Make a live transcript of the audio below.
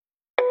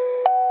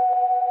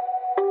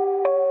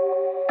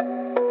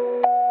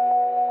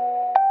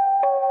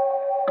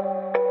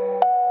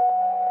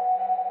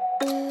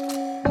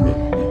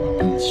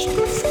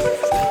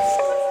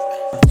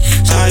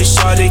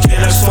shawty,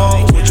 can I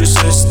fuck with your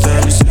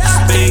systems?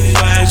 Big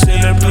bags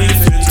in a brief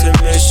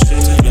intermission.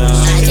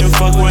 Can't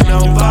fuck with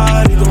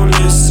nobody, gon'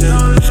 listen.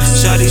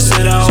 Shawty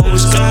said I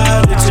always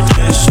got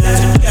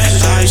intermission.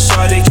 Hi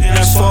shawty, can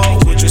I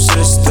fuck with your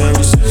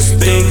systems?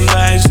 Big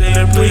bags in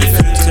a brief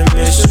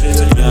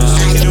intermission.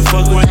 Can't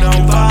fuck with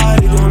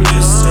nobody, gon'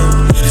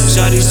 listen.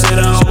 Shawty said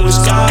I always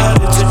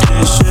got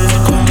intermission.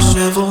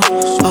 Level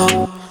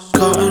up,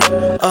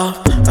 going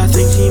up. I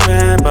think she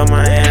mad, but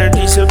my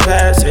energy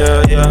surpassed,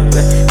 yeah, yeah.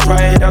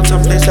 Try it out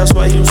someplace, that's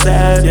why you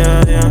sad,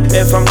 yeah,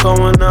 yeah. If I'm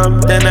going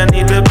up, then I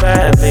need it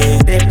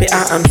badly. Baby,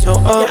 I am so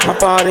up, my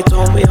body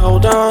told me,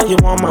 hold on. You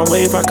on my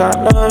wave, I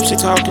got love, she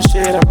talking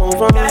shit, I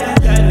move on.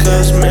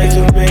 Cause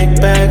making big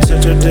bags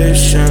a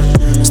tradition.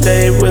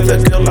 Stay with a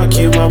girl like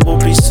you, I will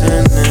be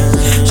sinning.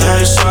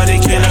 Hey, shawty,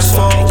 can I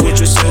fuck with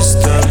your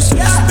systems?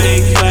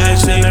 Big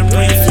bags in a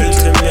brief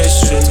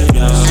intermission.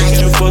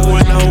 Can't fuck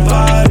with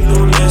nobody,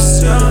 gon'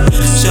 listen.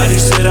 Shawty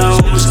said I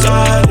always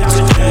got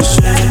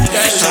intermission.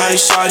 Hey,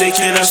 shawty,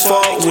 can I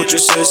fuck with your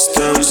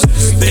systems?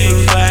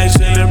 Big bags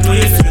in a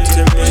brief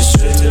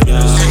intermission.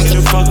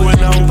 Can't fuck with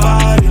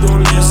nobody,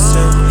 gon'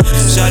 listen.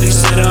 Shawty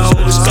said I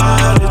always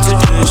got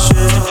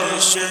intermission.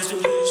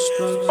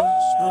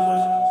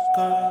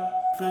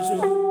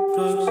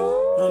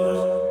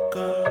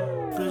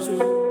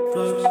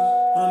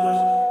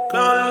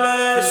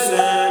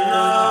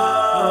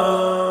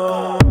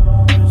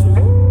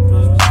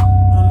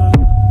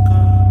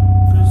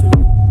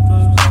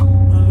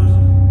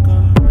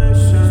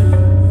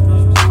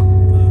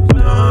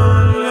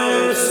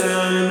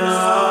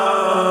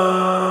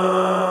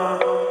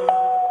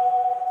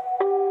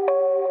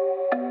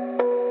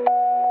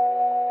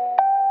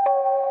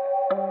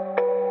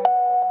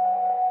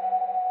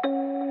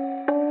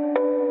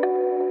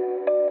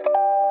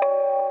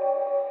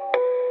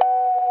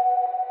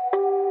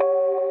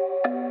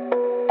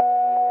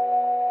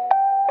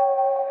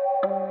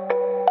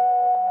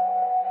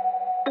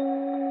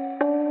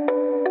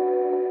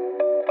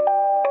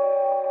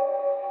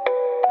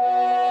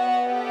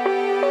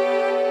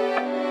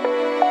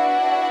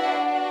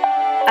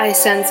 I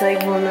sense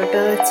like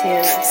vulnerability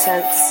and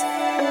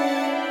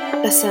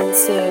a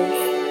sense of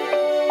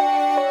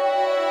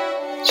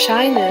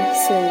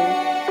shyness,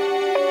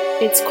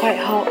 and it's quite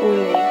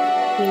heartwarming,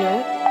 you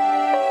know?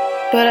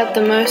 But at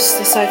the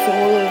most, aside from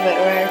all of it,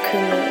 RARE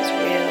AKUMA is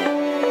real.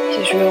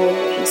 He's real with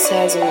what he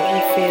says and what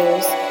he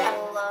feels.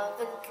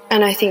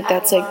 And I think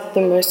that's like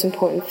the most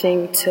important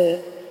thing to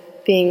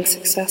being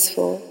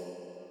successful.